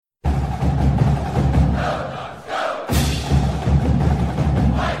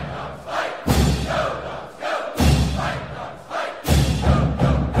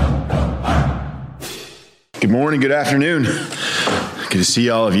morning, good afternoon. Good to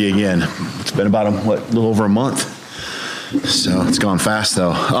see all of you again. It's been about a little over a month, so it's gone fast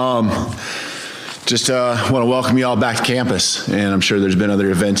though. Just want to welcome you all back to campus, and I'm sure there's been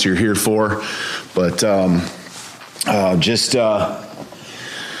other events you're here for, but just a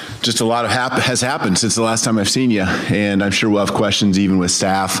lot has happened since the last time I've seen you, and I'm sure we'll have questions even with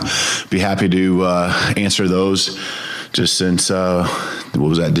staff. Be happy to answer those. Just since, what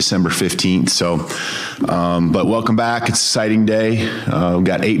was that, December 15th. So, but welcome back. It's an exciting day. We've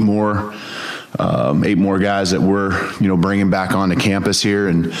got eight more guys that we're, bringing back onto campus here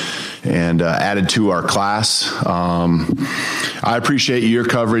and added to our class. I appreciate your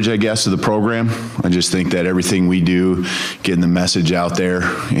coverage, I guess, of the program. I just think that everything we do, getting the message out there,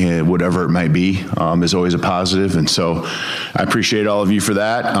 whatever it might be, is always a positive. And so I appreciate all of you for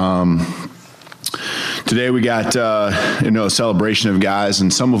that. Today we got, a celebration of guys,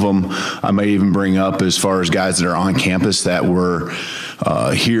 and some of them I may even bring up as far as guys that are on campus that were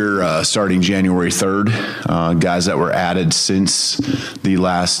here starting January 3rd, guys that were added since the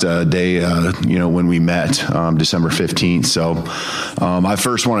last day, when we met, December 15th. So I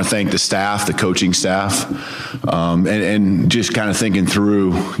first want to thank the staff, the coaching staff, and just kind of thinking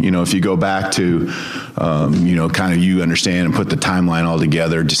through, if you go back to, kind of you understand and put the timeline all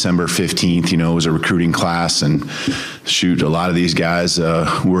together, December 15th, was a recruiting class, and shoot, a lot of these guys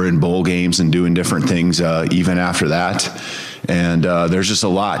were in bowl games and doing different things even after that. And there's just a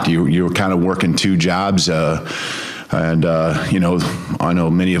lot. You were kind of working two jobs. I know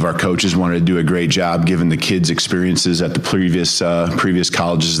many of our coaches wanted to do a great job given the kids' experiences at the previous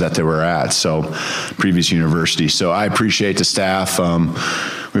colleges that they were at, so previous universities. So I appreciate the staff.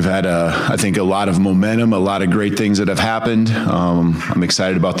 We've had, I think, a lot of momentum, a lot of great things that have happened. I'm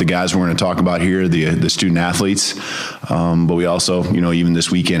excited about the guys we're going to talk about here, the student athletes. But we also, even this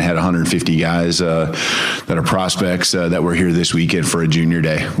weekend had 150 guys that are prospects that were here this weekend for a junior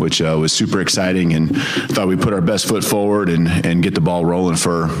day, which was super exciting, and thought we'd put our best foot forward and get the ball rolling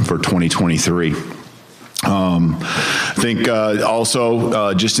for 2023. I think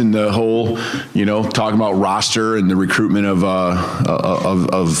also just in the whole, talking about roster and the recruitment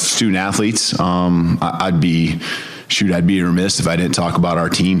of student athletes, I'd be remiss if I didn't talk about our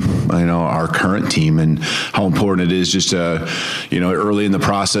team, our current team, and how important it is just, early in the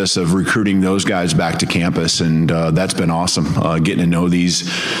process of recruiting those guys back to campus. And that's been awesome, getting to know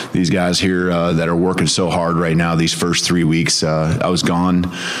these guys here that are working so hard right now these first 3 weeks. I was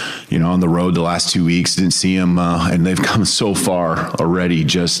gone, on the road the last 2 weeks, didn't see them, and they've come so far already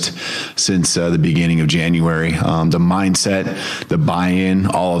just since the beginning of January. The mindset, the buy-in,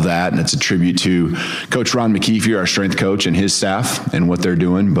 all of that, and it's a tribute to Coach Ron McKeefe, our strength coach, and his staff and what they're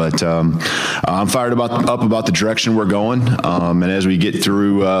doing. But I'm fired up about the direction we're going. And as we get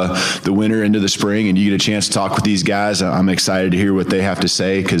through the winter into the spring and you get a chance to talk with these guys, I'm excited to hear what they have to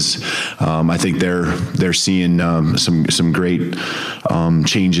say, because I think they're seeing some great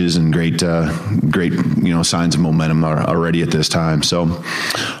changes and great signs of momentum already at this time. So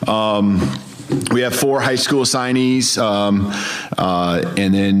we have 4 high school signees,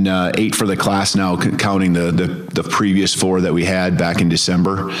 and then 8 for the class now, counting the previous 4 that we had back in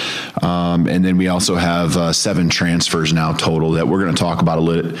December. And then we also have 7 transfers now total that we're going to talk about a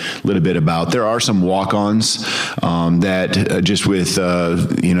little bit about. There are some walk-ons that just with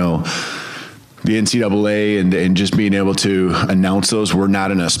the NCAA and just being able to announce those, we're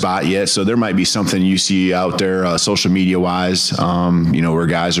not in a spot yet. So there might be something you see out there social media wise, where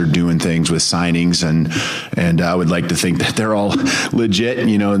guys are doing things with signings, and I would like to think that they're all legit,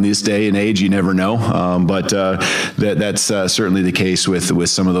 in this day and age, you never know. But that's certainly the case with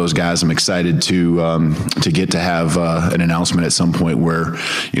some of those guys. I'm excited to get to have an announcement at some point where,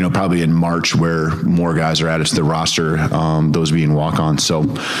 probably in March, where more guys are added to the roster, those being walk-ons. So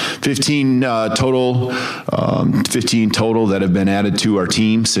 15 total that have been added to our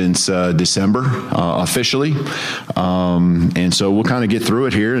team since December officially, and so we'll kind of get through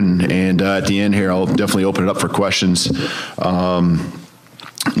it here, and at the end here I'll definitely open it up for questions.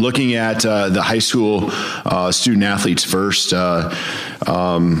 Looking at the high school student athletes first, Tristan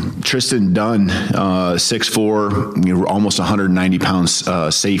Dunn, 6'4", almost 190 pounds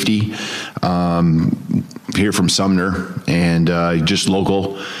safety, here from Sumner, and just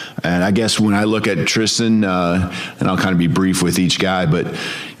local. And I guess when I look at Tristan, and I'll kind of be brief with each guy, but,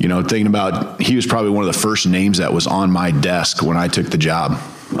 thinking about, he was probably one of the first names that was on my desk when I took the job.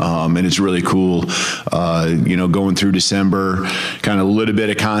 And it's really cool, going through December, kind of a little bit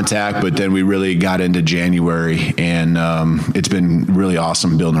of contact, but then we really got into January, and it's been really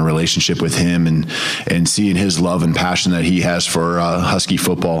awesome building a relationship with him and seeing his love and passion that he has for Husky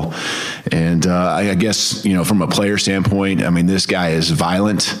football. And I guess, from a player standpoint, I mean, this guy is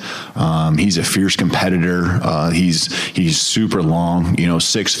violent. He's a fierce competitor. He's super long,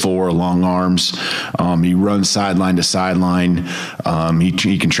 6'4", long arms. He runs sideline to sideline.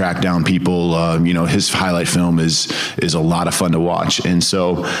 He can track down people. His highlight film is a lot of fun to watch. And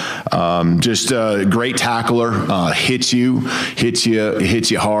so just a great tackler, hits you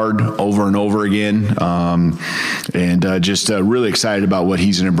hard over and over again. And just really excited about what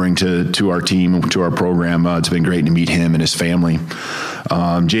he's going to bring to our team, to our program. It's been great to meet him and his family.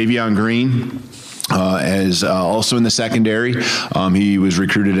 Javion Green, as also in the secondary. He was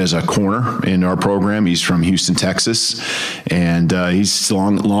recruited as a corner in our program. He's from Houston, Texas, and he's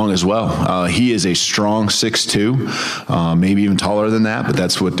long as well. He is a strong 6'2", maybe even taller than that, but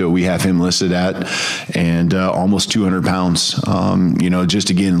that's what we have him listed at, and almost 200 pounds. Just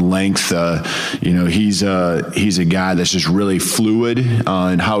again, length. He's a guy that's just really fluid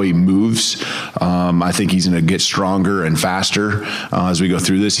in how he moves. I think he's going to get stronger and faster as we go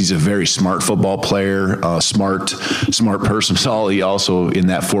through this. He's a very smart football player. Smart person. He also in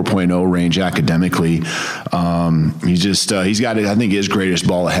that 4.0 range academically. He's got, I think, his greatest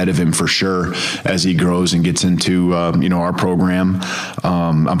ball ahead of him for sure as he grows and gets into our program.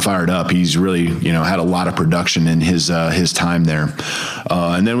 I'm fired up. He's really had a lot of production in his time there.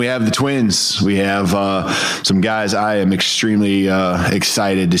 And then we have the twins. We have some guys I am extremely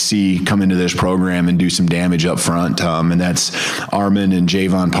excited to see come into this program and do some damage up front, and that's Armin and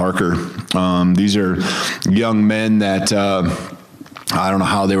Javon Parker. These are young men that I don't know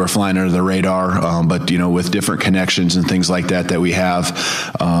how they were flying under the radar, but with different connections and things like that we have,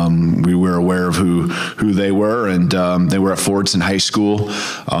 we were aware of who they were, and they were at Fordson High School.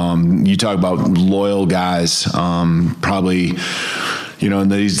 You talk about loyal guys, probably. In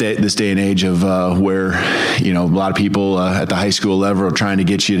this day and age of where, a lot of people at the high school level are trying to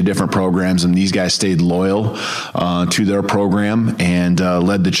get you to different programs, and these guys stayed loyal to their program and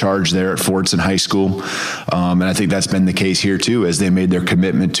led the charge there at Fordson High School. And I think that's been the case here too, as they made their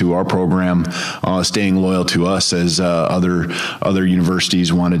commitment to our program, staying loyal to us as other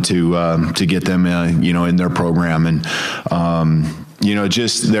universities wanted to get them, in their program. And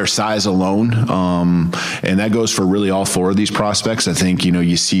just their size alone. And that goes for really all four of these prospects. I think,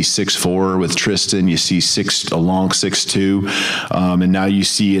 you see 6'4" with Tristan, you see a long 6'2", and now you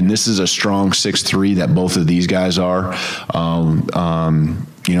see, and this is a strong 6'3" that both of these guys are.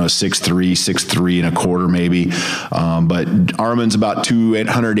 6'3" and a quarter maybe. But Armin's about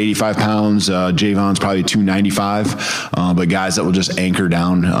 885 pounds. Javon's probably 295. But guys that will just anchor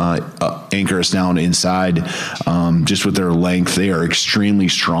us down inside, just with their length. They are extremely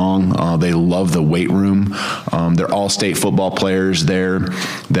strong. They love the weight room. They're all state football players there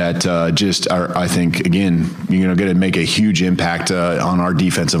that just are, I think, again, going to make a huge impact on our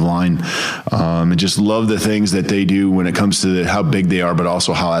defensive line. And just love the things that they do when it comes to how big they are, but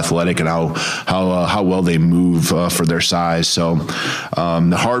also how athletic and how well they move for their size. So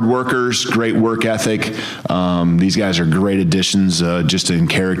the hard workers, great work ethic. These guys are great additions just in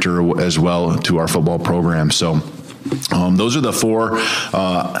character as well to our football program. So those are the four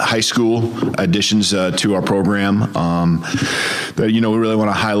high school additions to our program that we really want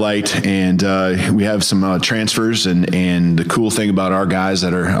to highlight, and we have some transfers. And the cool thing about our guys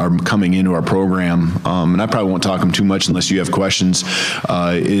that are coming into our program, and I probably won't talk them too much unless you have questions,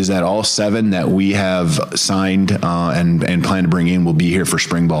 is that all 7 that we have signed and plan to bring in will be here for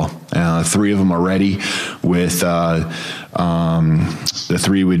spring ball. 3 of them are ready with. The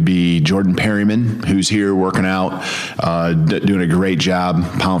 3 would be Jordan Perryman, who's here working out, doing a great job,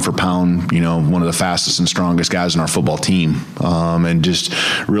 pound for pound, one of the fastest and strongest guys in our football team, and just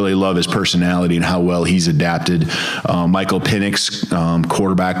really love his personality and how well he's adapted. Michael Penix,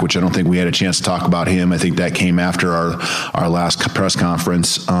 quarterback, which I don't think we had a chance to talk about him. I think that came after our last press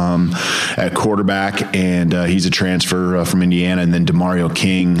conference at quarterback, and he's a transfer from Indiana. And then DeMario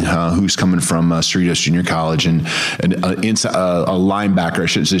King, who's coming from Cerritos Junior College, and a linebacker, I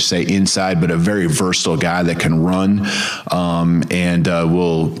shouldn't just say inside, but a very versatile guy that can run and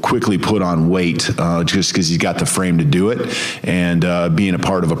will quickly put on weight just because he's got the frame to do it. And being a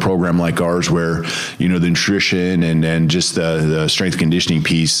part of a program like ours where, the nutrition and just the strength conditioning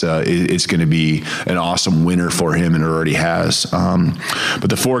piece, it's going to be an awesome winner for him, and it already has. But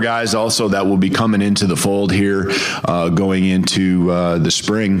the 4 guys also that will be coming into the fold here going into the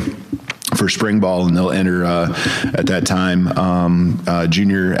spring for spring ball, and they'll enter at that time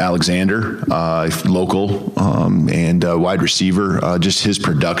Junior Alexander, local, and wide receiver. Just his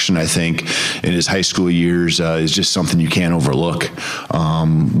production, I think, in his high school years is just something you can't overlook.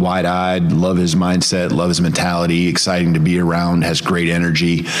 Wide-eyed, love his mindset, love his mentality, exciting to be around, has great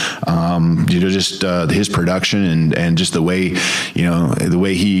energy. Just his production and just the way, the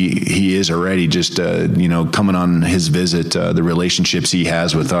way he is already, just coming on his visit, the relationships he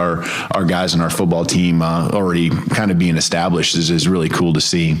has with our guys and our football team already kind of being established is really cool to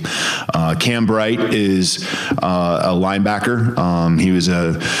see. Cam Bright is a linebacker. He was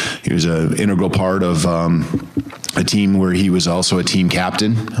a integral part of a team where he was also a team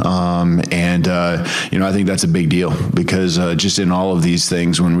captain. I think that's a big deal because just in all of these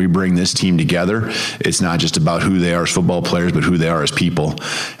things, when we bring this team together, it's not just about who they are as football players, but who they are as people.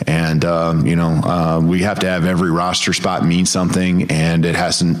 And, we have to have every roster spot mean something, and it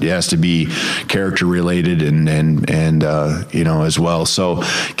has to be character related and as well. So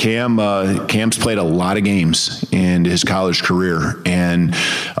Cam's played a lot of games in his college career, and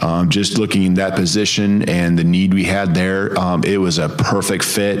just looking in that position and the need we had there, it was a perfect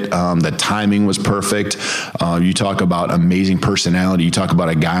fit. The timing was perfect. You talk about amazing personality. You talk about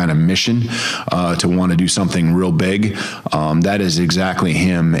a guy on a mission to want to do something real big. That is exactly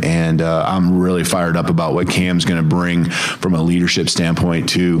him, and I'm really fired up about what Cam's going to bring from a leadership standpoint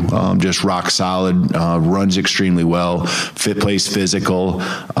too. Just rock solid, runs extremely well, plays physical,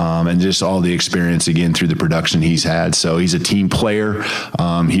 and just all the experience again through the production he's had. So he's a team player.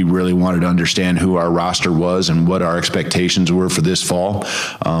 He really wanted to understand who our roster was and what our expectations were for this fall.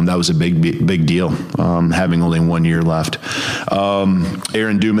 That was a big deal, having only 1 year left.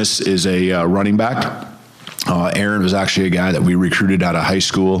 Aaron Dumas is a running back. Aaron was actually a guy that we recruited out of high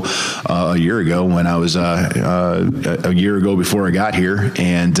school a year ago when I was a year ago before I got here,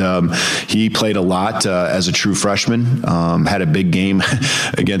 and he played a lot as a true freshman. Had a big game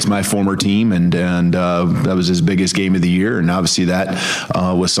against my former team, and that was his biggest game of the year. And obviously that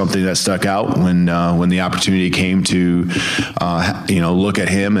was something that stuck out when the opportunity came to look at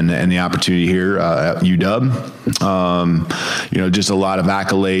him and the opportunity here at UW. Just a lot of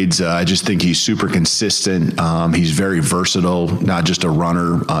accolades. I just think he's super consistent. He's very versatile, not just a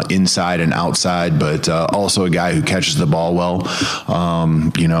runner inside and outside, but also a guy who catches the ball well.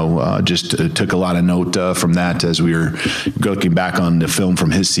 Just took a lot of note from that as we were looking back on the film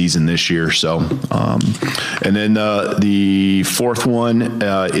from his season this year. So, and then the fourth one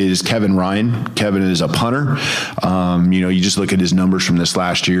is Kevin Ryan. Kevin is a punter. You just look at his numbers from this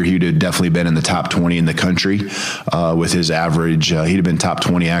last year. He would have definitely been in the top 20 in the country with his average. He'd have been top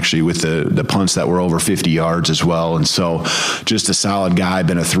 20 actually with the punts that were over 50 yards as well. And so just a solid guy,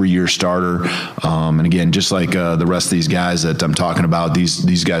 been a 3-year starter. And again, just like the rest of these guys that I'm talking about,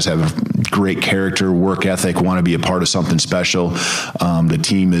 these guys have great character, work ethic, want to be a part of something special. The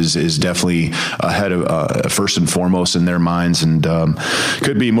team is definitely ahead of first and foremost in their minds, and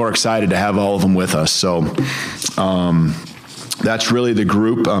could be more excited to have all of them with us. So that's really the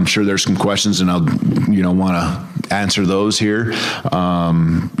group. I'm sure there's some questions, and I'll want to answer those here.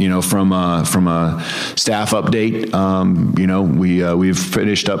 From a staff update, we've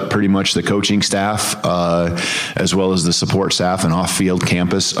finished up pretty much the coaching staff as well as the support staff and off-field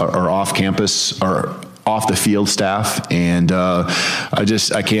campus or off-campus or off the field staff, and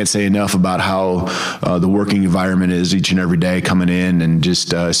I can't say enough about how the working environment is each and every day coming in, and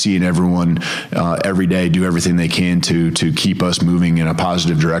just seeing everyone every day do everything they can to keep us moving in a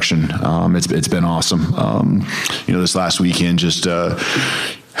positive direction. It's been awesome. This last weekend, just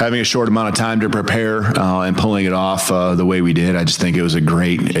having a short amount of time to prepare and pulling it off the way we did, I just think it was a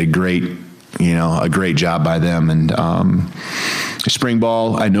great job by them. And spring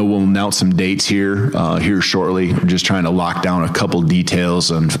ball, I know we'll announce some dates here shortly. We're just trying to lock down a couple details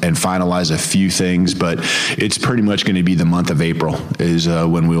and finalize a few things, but it's pretty much going to be the month of April is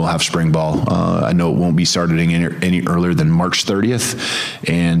when we will have spring ball. I know it won't be started any earlier than March 30th,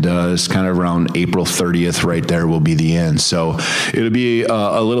 and it's kind of around April 30th right there will be the end. So it'll be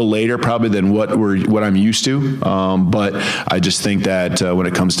a little later probably than what I'm used to, but I just think that when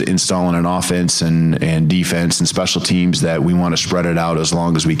it comes to installing an offense and defense and special teams, that we want to spread it out as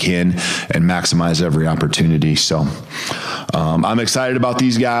long as we can and maximize every opportunity. So I'm excited about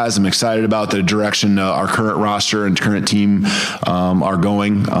these guys. I'm excited about the direction our current roster and current team are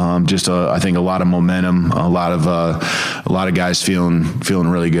going. I think a lot of momentum, a lot of guys feeling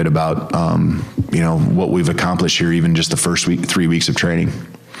really good about what we've accomplished here, even just the first 3 weeks of training.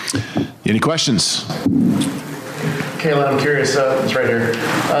 Any questions? Kayla, I'm curious, it's right here.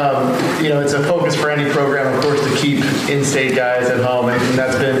 It's a focus for any program, of course, to keep in-state guys at home, and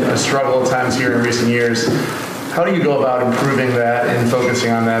that's been a struggle at times here in recent years. How do you go about improving that and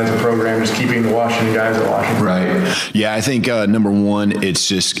focusing on that as a program, just keeping the Washington guys at Washington? Right. Yeah, I think number one, it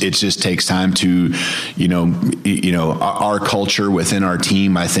just takes time to, our culture within our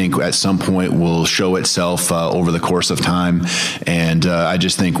team, I think at some point will show itself over the course of time. And I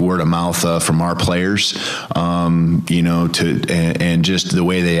just think word of mouth from our players, and just the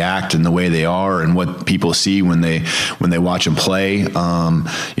way they act and the way they are and what people see when they watch them play.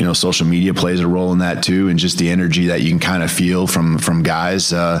 Social media plays a role in that too, and just the energy that you can kind of feel from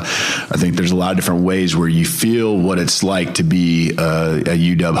guys. I think there's a lot of different ways where you feel what it's like to be a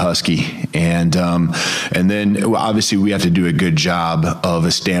UW Husky, and then obviously we have to do a good job of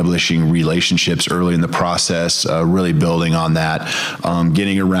establishing relationships early in the process, really building on that,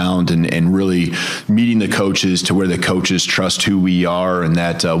 getting around and really meeting the coaches to where the coaches trust who we are and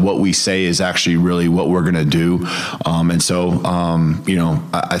that what we say is actually really what we're going to do.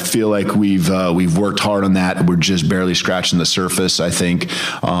 I feel like we've worked hard on that. We're just barely scratching the surface, I think,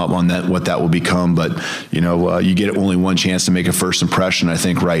 on that, what that will become. But, you get only one chance to make a first impression. I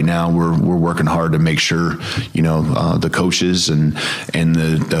think right now we're working hard to make sure, the coaches and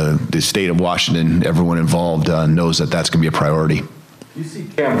the state of Washington, everyone involved knows that that's going to be a priority. You see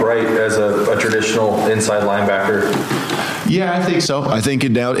Cam Bright as a traditional inside linebacker? Yeah, I think so. I think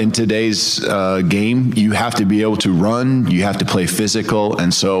in today's game, you have to be able to run, you have to play physical,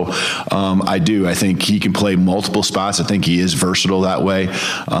 and so I do. I think he can play multiple spots. I think he is versatile that way,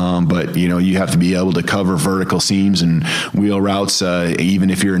 but you have to be able to cover vertical seams and wheel routes, even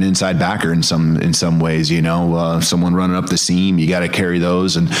if you're an inside backer in some ways. Someone running up the seam, you got to carry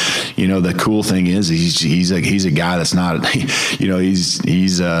those, and the cool thing is he's a guy that's not,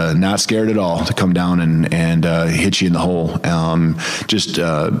 he's not scared at all to come down and hit you in the hole.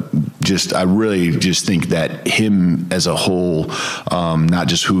 I really just think that him as a whole, not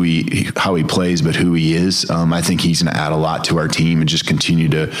just how he plays, but who he is. I think he's going to add a lot to our team and just continue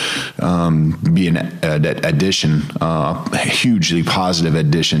to be an addition, a hugely positive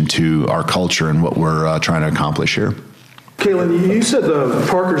addition to our culture and what we're trying to accomplish here. Kalen, you said the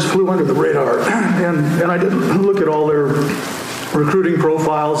Parkers flew under the radar, and I did look at all their recruiting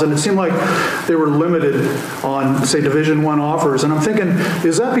profiles, and it seemed like they were limited on, say, Division I offers. And I'm thinking,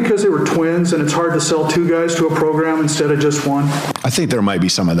 is that because they were twins and it's hard to sell two guys to a program instead of just one? I think there might be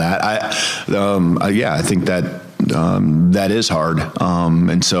some of that. I think that that is hard.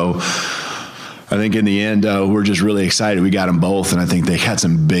 And so I think in the end, we're just really excited. We got them both, and I think they got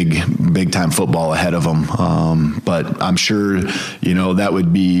some big time football ahead of them. But I'm sure, that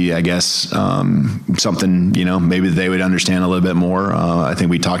would be, I guess, something, maybe they would understand a little bit more. I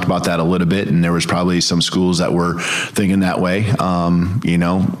think we talked about that a little bit, and there was probably some schools that were thinking that way,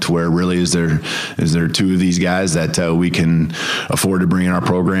 to where really is there two of these guys that we can afford to bring in our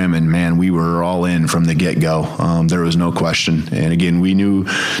program. And man, we were all in from the get-go. There was no question. And again, we knew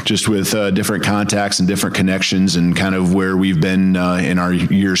just with different contacts and different connections and kind of where we've been in our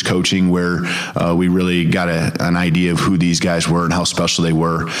years coaching, where we really got an idea of who these guys were and how special they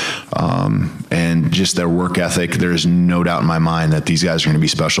were, and just their work ethic. There's no doubt in my mind that these guys are going to be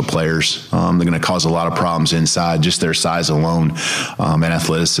special players. They're going to cause a lot of problems inside. Just their size alone and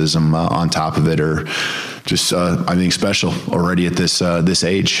athleticism on top of it are just, I think, special already at this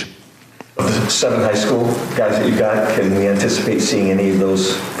age. Of the 7 high school guys that you got, can we anticipate seeing any of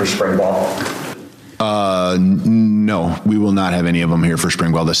those for spring ball? No, we will not have any of them here for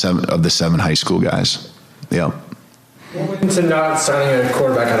spring ball. The 7 high school guys. Yep. What went into not signing a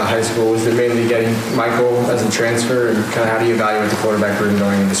quarterback out of high school? Was it mainly getting Michael as a transfer, and kind of how do you evaluate the quarterback room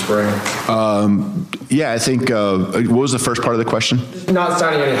going into spring? I think. What was the first part of the question? Not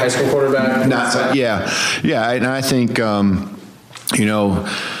signing any high school quarterback. And I think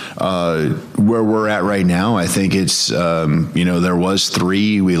where we're at right now, I think it's, there was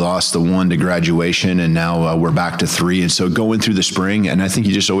 3, we lost the 1 to graduation, and now we're back to 3. And so going through the spring, and I think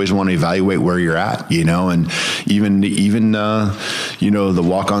you just always want to evaluate where you're at, and even the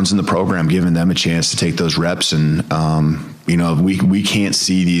walk-ons in the program, giving them a chance to take those reps. And, we can't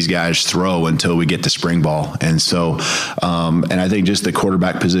see these guys throw until we get to spring ball. And so, and I think just the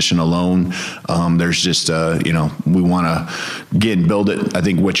quarterback position alone, there's just, we want to, again, build it. I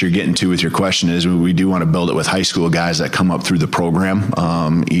think what you're getting to with your question is we do want to build it with high school guys that come up through the program,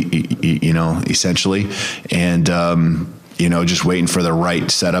 essentially. And, just waiting for the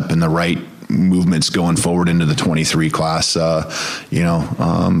right setup and the right movements going forward into the 23 class, but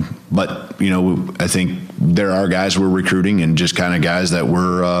I think there are guys we're recruiting and just kind of guys that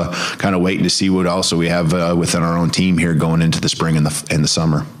we're kind of waiting to see what also we have within our own team here going into the spring and the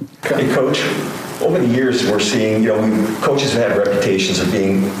summer. Hey, Coach, over the years, we're seeing, coaches have had reputations of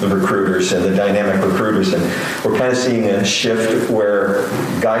being the recruiters and the dynamic recruiters, and we're kind of seeing a shift where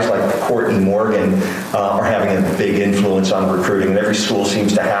guys like Courtney Morgan are having a big influence on recruiting, and every school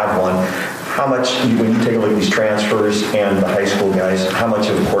seems to have one. How much, when you take a look at these transfers and the high school guys, how much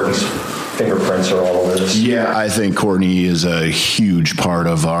of Courtney's fingerprints are all over this? Yeah, I think Courtney is a huge part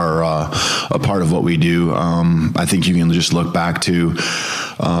of a part of what we do. I think you can just look back to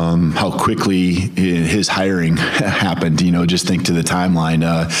how quickly his hiring happened. Just think to the timeline.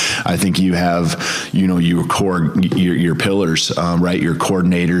 I think you have, your core, your pillars, right? Your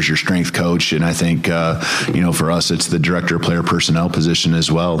coordinators, your strength coach, and I think, for us, it's the director of player personnel position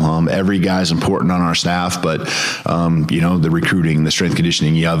as well. Every guy's important on our staff, but the recruiting, the strength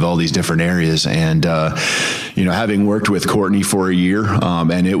conditioning, you have all these different areas, and having worked with Courtney for a year,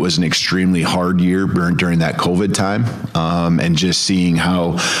 and it was an extremely hard year during that COVID time, and just seeing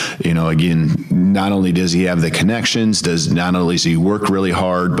how, again, not only does he have the connections, not only does he work really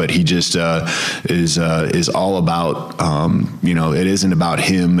hard, but he just is all about, it isn't about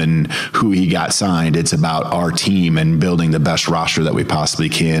him and who he got signed. It's about our team and building the best roster that we possibly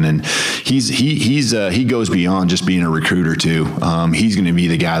can. And he goes beyond just being a recruiter too. He's going to be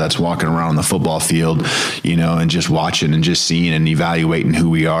the guy that's walking around the football field, and just watching and just seeing and evaluating who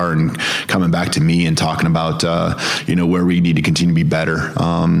we are and coming back to me and talking about, where we need to continue to be better.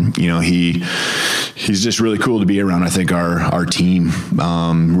 He's just really cool to be around. I think our team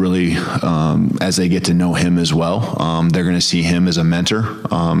really, as they get to know him as well, they're going to see him as a mentor.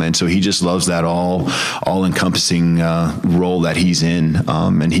 And so he just loves that all-encompassing role that he's in.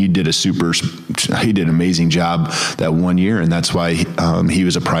 And he did an amazing job that 1 year, and that's why he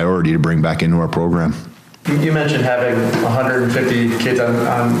was a priority to bring back into our program. You mentioned having 150 kids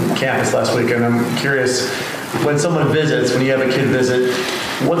on campus last week, and I'm curious, when someone visits, when you have a kid visit,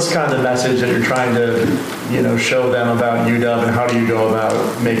 what's kind of the message that you're trying to, show them about UW, and how do you go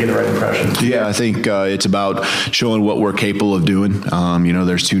about making the right impression? Yeah, I think it's about showing what we're capable of doing.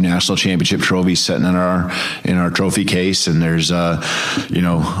 There's 2 national championship trophies sitting in our trophy case, and there's a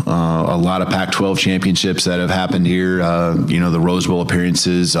lot of Pac-12 championships that have happened here. The Rose Bowl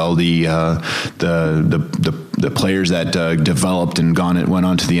appearances, all the players that developed and went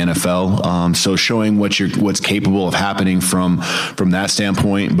on to the NFL. So showing what's capable of happening from that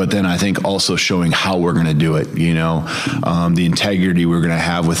standpoint, but then I think also showing how we're going to do it. The integrity we're going to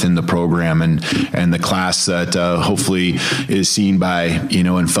have within the program and the class that hopefully is seen by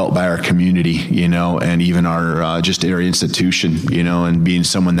and felt by our community, and even our just our institution, and being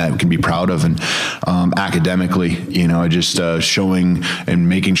someone that we can be proud of, and academically, just showing and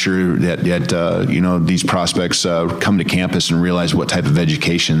making sure that these prospects come to campus and realize what type of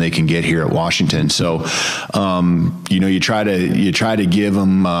education they can get here at Washington. So, you try to give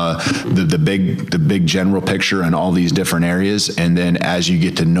them the big general picture in all these different areas, and then as you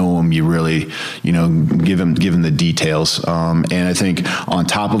get to know them, you really, give them the details. And I think on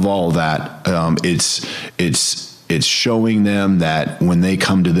top of all of that, it's showing them that when they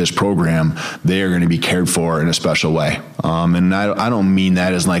come to this program, they are going to be cared for in a special way. And I don't mean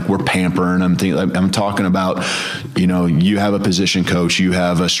that as like we're pampering. I'm talking about, you have a position coach, you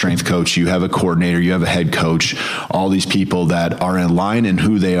have a strength coach, you have a coordinator, you have a head coach, all these people that are in line in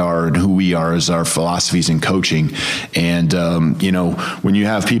who they are and who we are as our philosophies in coaching. And, when you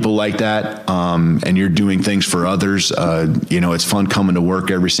have people like that, and you're doing things for others, it's fun coming to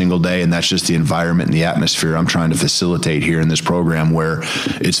work every single day. And that's just the environment and the atmosphere I'm trying to facilitate here in this program, where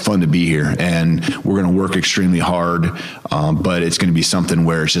it's fun to be here, and we're going to work extremely hard, but it's going to be something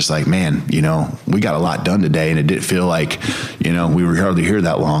where it's just like, man, we got a lot done today, and it didn't feel like we were hardly here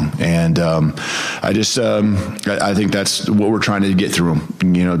that long. And I think that's what we're trying to get through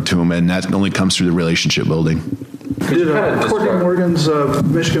them, to them, and that only comes through the relationship building. Did Courtney Morgan's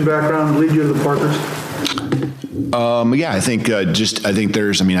Michigan background lead you to the Parkers? Yeah, I think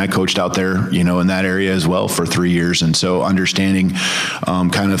I coached out there, in that area as well for 3 years. And so understanding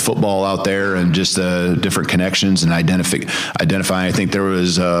kind of football out there and just different connections and identifying, I think there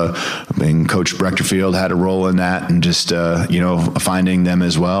was, Coach Brechterfield had a role in that, and just, finding them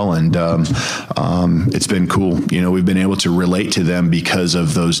as well. And it's been cool. We've been able to relate to them because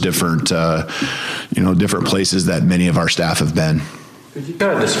of those different, different places that many of our staff have been. Could you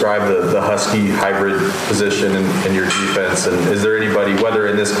kind of describe the Husky hybrid position in your defense? And is there anybody, whether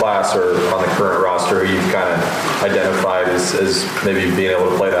in this class or on the current roster, who you've kind of identified as maybe being able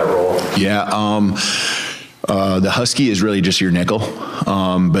to play that role? Yeah. The Husky is really just your nickel.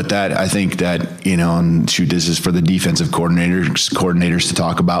 But that, I think that, and shoot, this is for the defensive coordinators to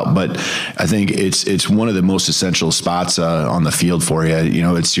talk about, but I think it's one of the most essential spots on the field for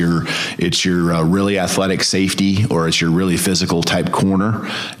you. It's your really athletic safety, or it's your really physical type corner.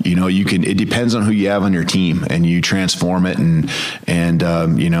 It depends on who you have on your team, and you transform it, and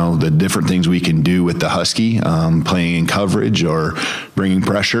the different things we can do with the Husky, playing in coverage or bringing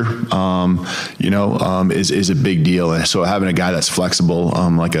pressure, is a big deal. And so having a guy that's flexible,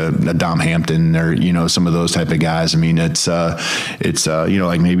 like a Dom Hampton, or some of those type of guys. I mean, it's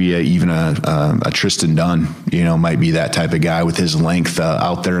like maybe even a Tristan Dunn, might be that type of guy with his length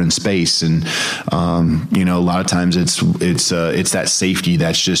out there in space. And a lot of times it's that safety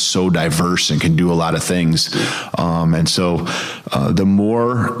that's just so diverse and can do a lot of things. And so the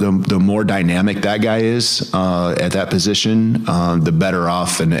more dynamic that guy is at that position, the better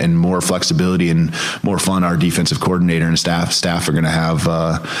off and more flexibility and more fun our defensive coordinator and staff are going to have,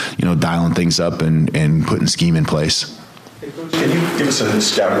 dialing things up and putting scheme in place. Can you give us a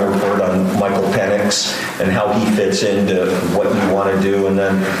scouting report on Michael Penix and how he fits into what you want to do? And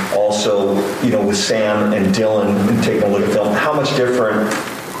then also, with Sam and Dylan and taking a look at film, how much different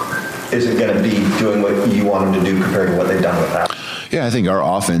is it going to be doing what you want them to do compared to what they've done with that? Yeah, I think our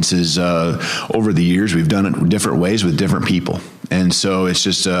offense is, over the years, we've done it different ways with different people. And so it's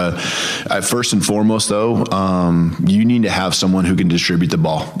just, first and foremost, though, you need to have someone who can distribute the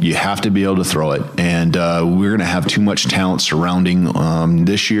ball. You have to be able to throw it. And we're going to have too much talent surrounding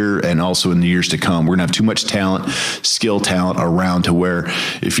this year and also in the years to come. We're going to have too much talent, skill talent around to where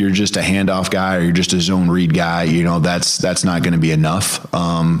if you're just a handoff guy or you're just a zone read guy, that's not going to be enough,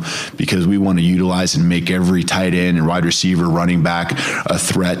 because we want to utilize and make every tight end and wide receiver, running back a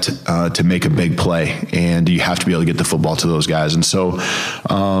threat to make a big play. And you have to be able to get the football to those guys. And so,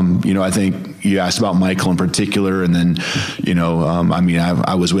 I think you asked about Michael in particular, and then,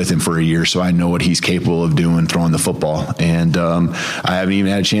 I was with him for a year, so I know what he's capable of doing, throwing the football. And I haven't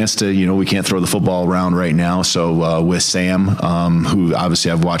even had a chance to, we can't throw the football around right now. So with Sam, who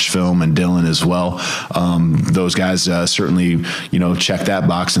obviously I've watched film, and Dylan as well, those guys certainly, check that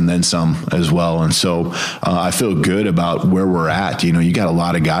box and then some as well. And so I feel good about where we're at. You got a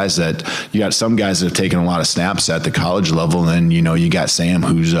lot of guys you got some guys that have taken a lot of snaps at the college level, and you got Sam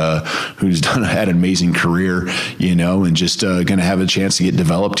who's had an amazing career, and just going to have a chance to get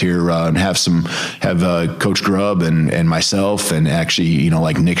developed here, and have Coach Grubb and myself, and actually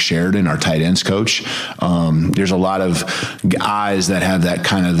like Nick Sheridan, our tight ends coach. There's a lot of eyes that have that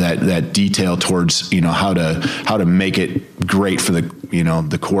kind of that detail towards how to make it great for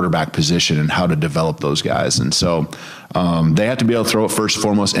the quarterback position and how to develop those guys. And so they have to be able to throw it first and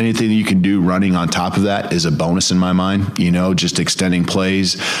foremost. Anything that you can do running on top of that is a bonus in my mind, just extending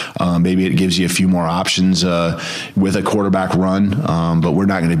plays. Maybe it gives you a few more options with a quarterback run, but we're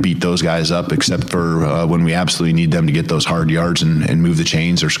not going to beat those guys up except for when we absolutely need them to get those hard yards and move the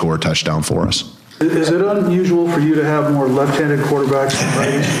chains or score a touchdown for us. Is it unusual for you to have more left-handed quarterbacks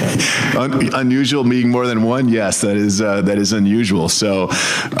than righties? Unusual being more than one? Yes, that is unusual. So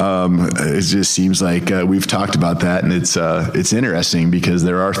it just seems like we've talked about that, and it's interesting because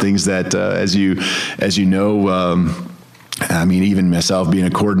there are things that, as you know. Even myself being a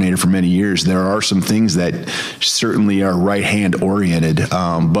coordinator for many years, there are some things that certainly are right-hand oriented.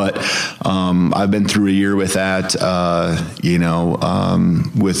 But I've been through a year with that,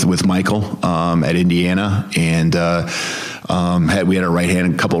 with Michael at Indiana, and we had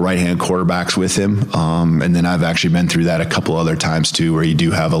a couple right-hand quarterbacks with him, and then I've actually been through that a couple other times too, where you do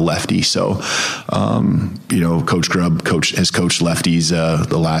have a lefty. So, Coach Grubb has coached lefties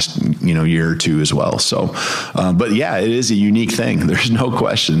the last year or two as well. So, but yeah, it is a unique thing. There's no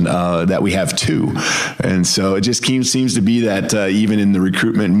question that we have two, and so it just seems to be that even in the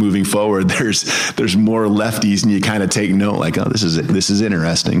recruitment moving forward, there's more lefties, and you kind of take note, like, oh, this is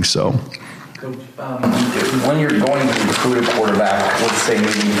interesting. So. When you're going to recruit a quarterback, let's say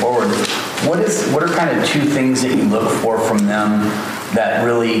moving forward, what are kind of two things that you look for from them that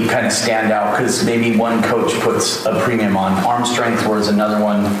really kind of stand out? Because maybe one coach puts a premium on arm strength, whereas another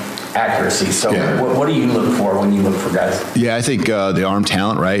one accuracy. So yeah. What do you look for when you look for guys? Yeah, I think the arm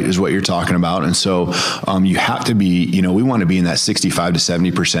talent, right, is what you're talking about. And so you have to be, we want to be in that 65 to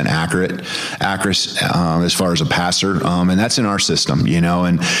 70% accurate as far as a passer. And that's in our system,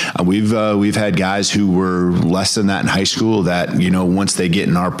 and we've had guys who were less than that in high school that, once they get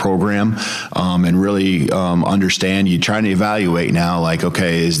in our program and really understand, you're trying to evaluate now, like,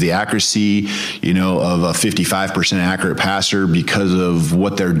 okay, is the accuracy, of a 55% accurate passer because of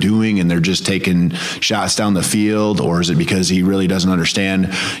what they're doing doing and they're just taking shots down the field, or is it because he really doesn't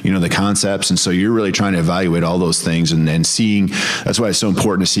understand, the concepts? And so you're really trying to evaluate all those things and seeing. That's why it's so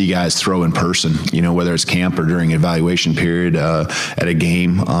important to see guys throw in person, whether it's camp or during evaluation period at a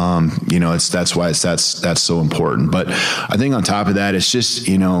game. That's why that's so important. But I think on top of that, it's just,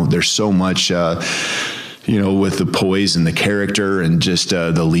 there's so much, with the poise and the character and just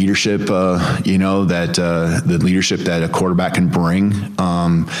the leadership, the leadership that a quarterback can bring.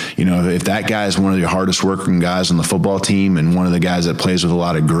 If that guy is one of the hardest working guys on the football team and one of the guys that plays with a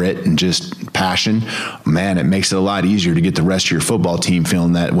lot of grit and just passion, man, it makes it a lot easier to get the rest of your football team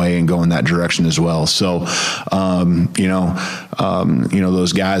feeling that way and going that direction as well. So,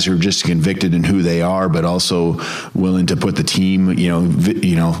 those guys who are just convicted in who they are, but also willing to put the team,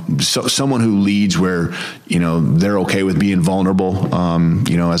 someone who leads where, they're okay with being vulnerable,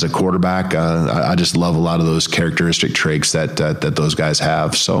 as a quarterback. I just love a lot of those characteristic traits that those guys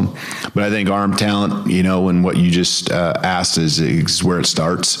have. So, but I think arm talent, and what you just asked is where it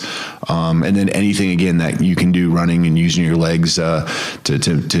starts. And then anything, again, that you can do running and using your legs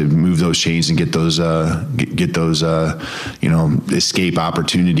to move those chains and get those escape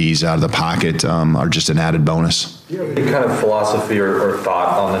opportunities out of the pocket are just an added bonus. Any kind of philosophy or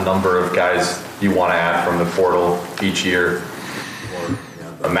thought on the number of guys you want to add from the portal each year?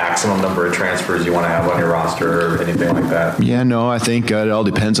 A maximum number of transfers you want to have on your roster or anything like that? Yeah, no, I think it all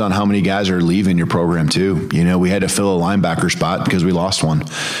depends on how many guys are leaving your program too. We had to fill a linebacker spot because we lost one,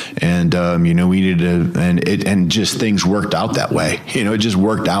 and we needed to, and just things worked out that way. It just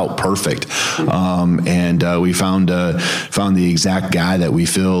worked out perfect, and we found the exact guy that we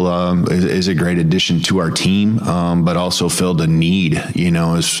feel is a great addition to our team, but also filled a need.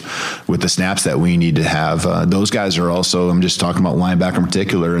 Is with the snaps that we need to have. Those guys are also. I'm just talking about linebacker in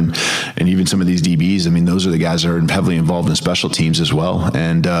particular. And even some of these DBs, I mean, those are the guys that are heavily involved in special teams as well.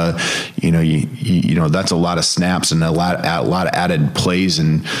 And that's a lot of snaps and a lot of added plays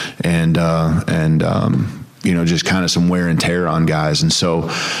and just kind of some wear and tear on guys. And so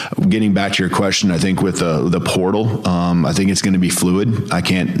getting back to your question, I think with the portal, I think it's going to be fluid. I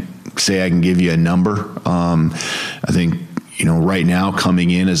can't say I can give you a number. I think, right now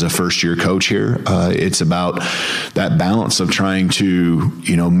coming in as a first-year coach here, it's about that balance of trying to,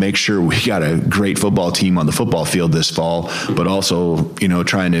 make sure we got a great football team on the football field this fall, but also,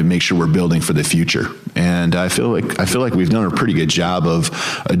 trying to make sure we're building for the future. And I feel like we've done a pretty good job of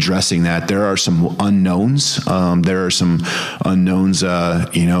addressing that. There are some unknowns.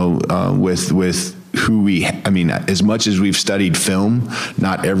 With who as much as we've studied film,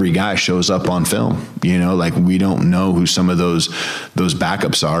 not every guy shows up on film. We don't know who some of those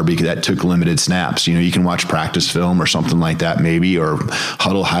backups are because that took limited snaps. You can watch practice film or something like that maybe, or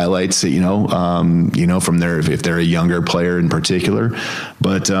huddle highlights, from there if they're a younger player in particular.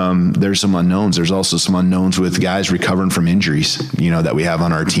 But there's some unknowns. There's also some unknowns with guys recovering from injuries, that we have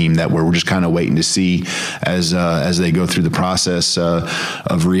on our team that we're just kind of waiting to see as they go through the process of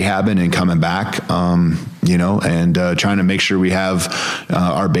rehabbing and coming back. Trying to make sure we have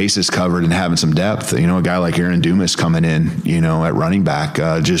our bases covered and having some depth. A guy like Aaron Dumas coming in, at running back,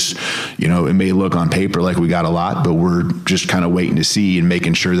 it may look on paper like we got a lot, but we're just kind of waiting to see and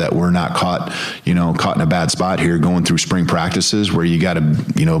making sure that we're not caught in a bad spot here going through spring practices where you got to,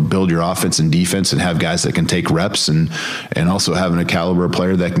 build your offense and defense and have guys that can take reps and also having a caliber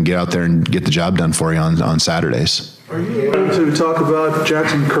player that can get out there and get the job done for you on Saturdays. Are you able to talk about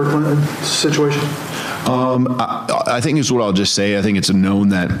Jackson Kirkland's situation? I think is what I'll just say. I think it's a known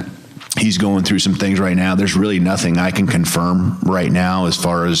that he's going through some things right now. There's really nothing I can confirm right now as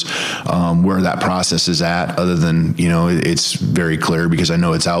far as where that process is at, other than, it's very clear because I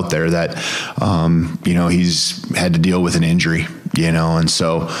know it's out there that, he's had to deal with an injury, and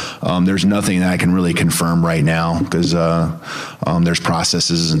so there's nothing that I can really confirm right now because there's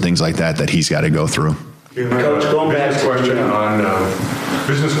processes and things like that he's got to go through. Coach, going back to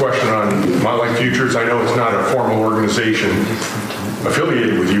business question on Mountain Lake Futures. I know it's not a formal organization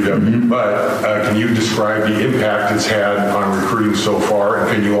affiliated with UW, but can you describe the impact it's had on recruiting so far?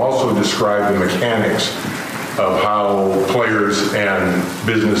 And can you also describe the mechanics of how players and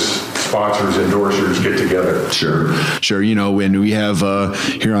business sponsors, endorsers get together? Sure. When we have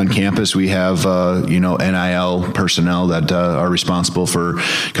here on campus, we have NIL personnel that are responsible for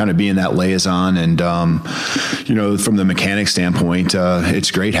kind of being that liaison, and from the mechanic standpoint,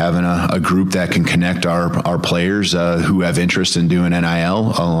 it's great having a group that can connect our players who have interest in doing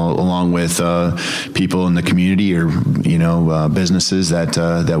NIL along with people in the community or businesses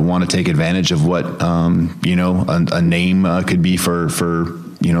that want to take advantage of what a name could be for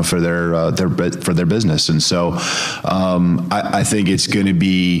for their business. And so I think it's going to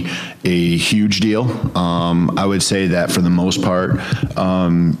be a huge deal. I would say that for the most part,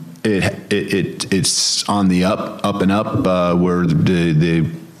 it's on the up and up, where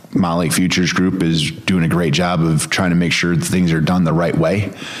the Mountain Lake Futures Group is doing a great job of trying to make sure things are done the right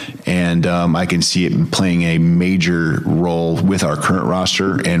way. And I can see it playing a major role with our current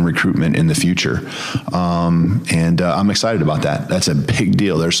roster and recruitment in the future. And I'm excited about that. That's a big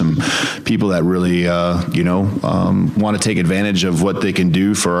deal. There's some people that really, want to take advantage of what they can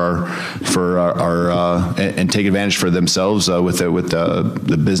do for our and take advantage for themselves with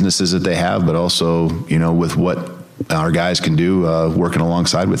the businesses that they have, but also, with what our guys can do working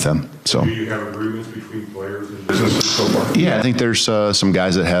alongside with them. So, do you have agreements between players and businesses so far? Yeah, I think there's some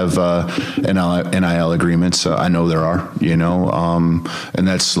guys that have NIL agreements. I know there are, and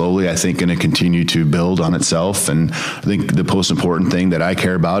that's slowly, I think, going to continue to build on itself. And I think the most important thing that I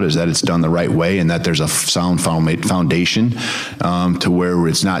care about is that it's done the right way, and that there's a sound foundation to where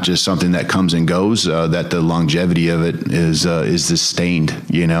it's not just something that comes and goes, that the longevity of it is sustained,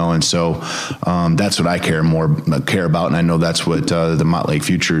 And so that's what I care about, and I know that's what the Mountain Lake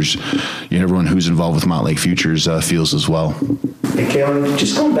Futures, everyone who's involved with Mountain Lake Futures feels as well. Hey, Kalen,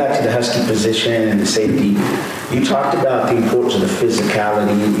 just going back to the Husky position and the safety, you talked about the importance of the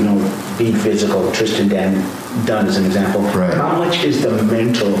physicality, being physical, Tristan Dunn as an example. Right. How much is the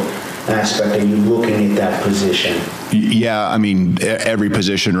mental aspect are you looking at that position? Yeah, I mean, every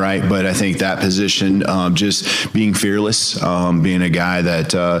position, right? But I think that position, just being fearless, being a guy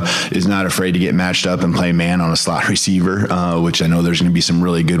that is not afraid to get matched up and play man on a slot receiver, which I know there's going to be some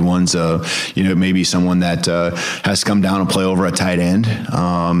really good ones. Maybe someone that has to come down and play over a tight end,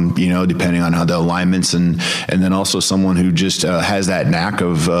 depending on how the alignments, and then also someone who just has that knack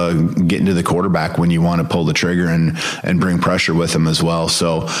of getting to the quarterback when you want to pull the trigger and bring pressure with them as well.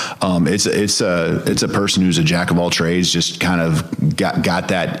 So it's a person who's a jack of all trades, just kind of got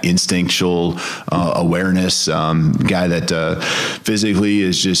that instinctual awareness. Guy that physically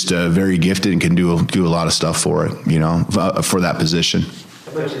is just very gifted and can do a lot of stuff for it, for that position.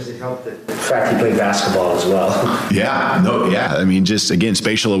 How much does it help that the fact he played basketball as well? Yeah. I mean, just again,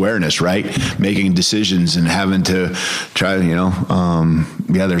 spatial awareness, right? Making decisions and having to try,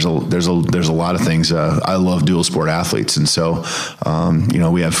 there's a lot of things. I love dual sport athletes, and so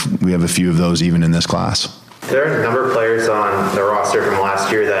we have a few of those even in this class. There are a number of players on the roster from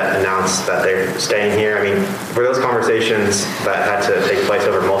last year that announced that they're staying here. I mean, were those conversations that had to take place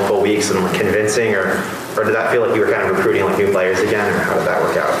over multiple weeks and convincing, or did that feel like you were kind of recruiting new players again, or how did that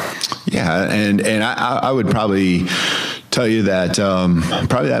work out? Yeah, and I would probably tell you that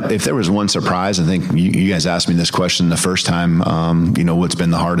that if there was one surprise, I think you guys asked me this question the first time, what's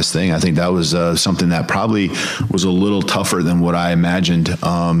been the hardest thing? I think that was something that probably was a little tougher than what I imagined,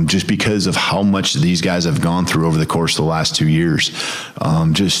 just because of how much these guys have gone through over the course of the last 2 years.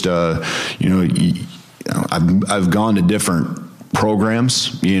 I've gone to different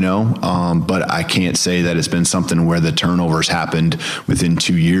programs, but I can't say that it's been something where the turnovers happened within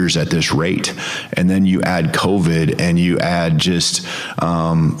 2 years at this rate. And then you add COVID, and you add just,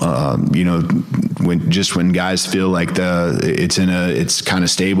 when guys feel like it's kind of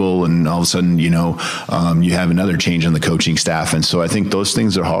stable, and all of a sudden, you have another change on the coaching staff. And so I think those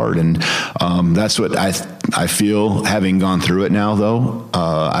things are hard. And that's what I feel, having gone through it now, though.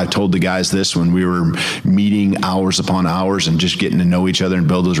 I told the guys this when we were meeting hours upon hours and just getting to know each other and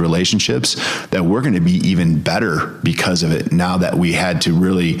build those relationships, that we're going to be even better because of it now that we had to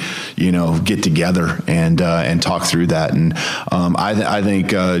really, get together and talk through that. And I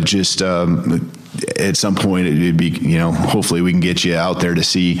think at some point it'd be, hopefully we can get you out there to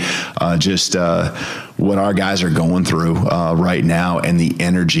see what our guys are going through right now, and the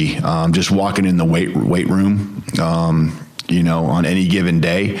energy, just walking in the weight room, on any given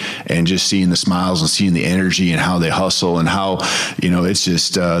day, and just seeing the smiles and seeing the energy and how they hustle, and how, it's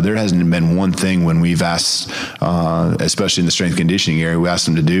just, there hasn't been one thing when we've asked, especially in the strength conditioning area, we asked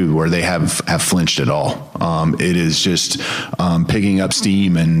them to do where they have flinched at all. It is just picking up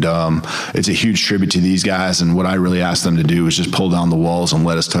steam, and it's a huge tribute to these guys. And what I really asked them to do is just pull down the walls and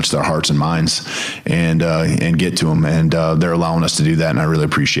let us touch their hearts and minds, and get to them. And they're allowing us to do that, and I really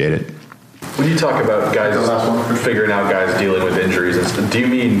appreciate it. When you talk about guys figuring out guys dealing with injuries, do you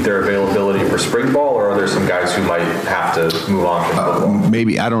mean their availability for spring ball, or are there some guys who might have to move on from football?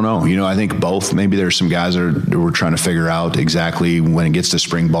 Maybe, I don't know. I think both. Maybe there's some guys that we're trying to figure out exactly when it gets to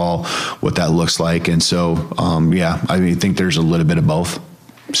spring ball what that looks like. And so, I think there's a little bit of both.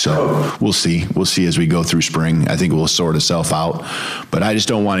 So we'll see. We'll see as we go through spring. I think it will sort itself out. But I just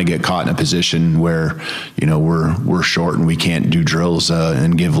don't want to get caught in a position where, we're short and we can't do drills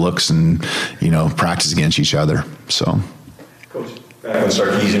and give looks and, practice against each other. So. Coach, back when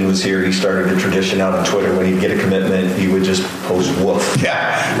Sarkisian was here, he started a tradition out on Twitter. When he'd get a commitment, he would just post woof.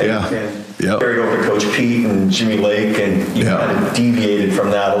 Yeah. Yep. Carried over to Coach Pete and Jimmy Lake, and you kind of deviated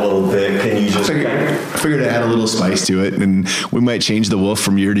from that a little bit. Can you just... I figured it had a little spice to it, and we might change the wolf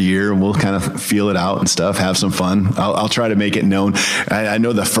from year to year, and we'll kind of feel it out and stuff, have some fun. I'll try to make it known. I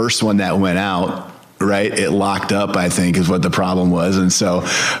know the first one that went out, right, it locked up, I think, is what the problem was. And so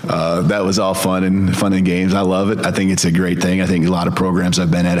that was all fun and games. I love it. I think it's a great thing. I think a lot of programs I've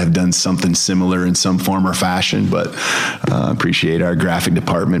been at have done something similar in some form or fashion, but appreciate our graphic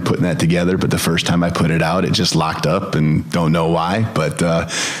department putting that together. But the first time I put it out, it just locked up, and don't know why, but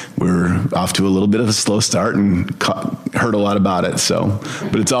we're off to a little bit of a slow start and heard a lot about it. So,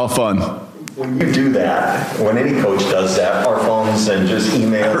 but it's all fun. When you do that, when any coach does that, our phones and just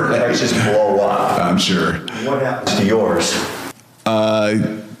email, right, just blow up. I'm sure. What happens to yours?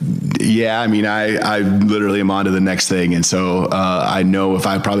 Yeah, I mean, I literally am on to the next thing. And so I know if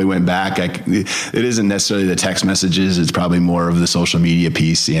I probably went back, it isn't necessarily the text messages. It's probably more of the social media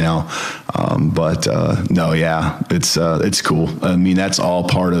piece, But no, yeah, it's cool. I mean, that's all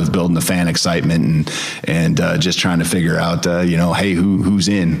part of building the fan excitement and just trying to figure out, hey, who's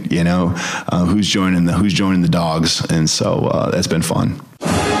in, who's joining the dogs. And so that's been fun.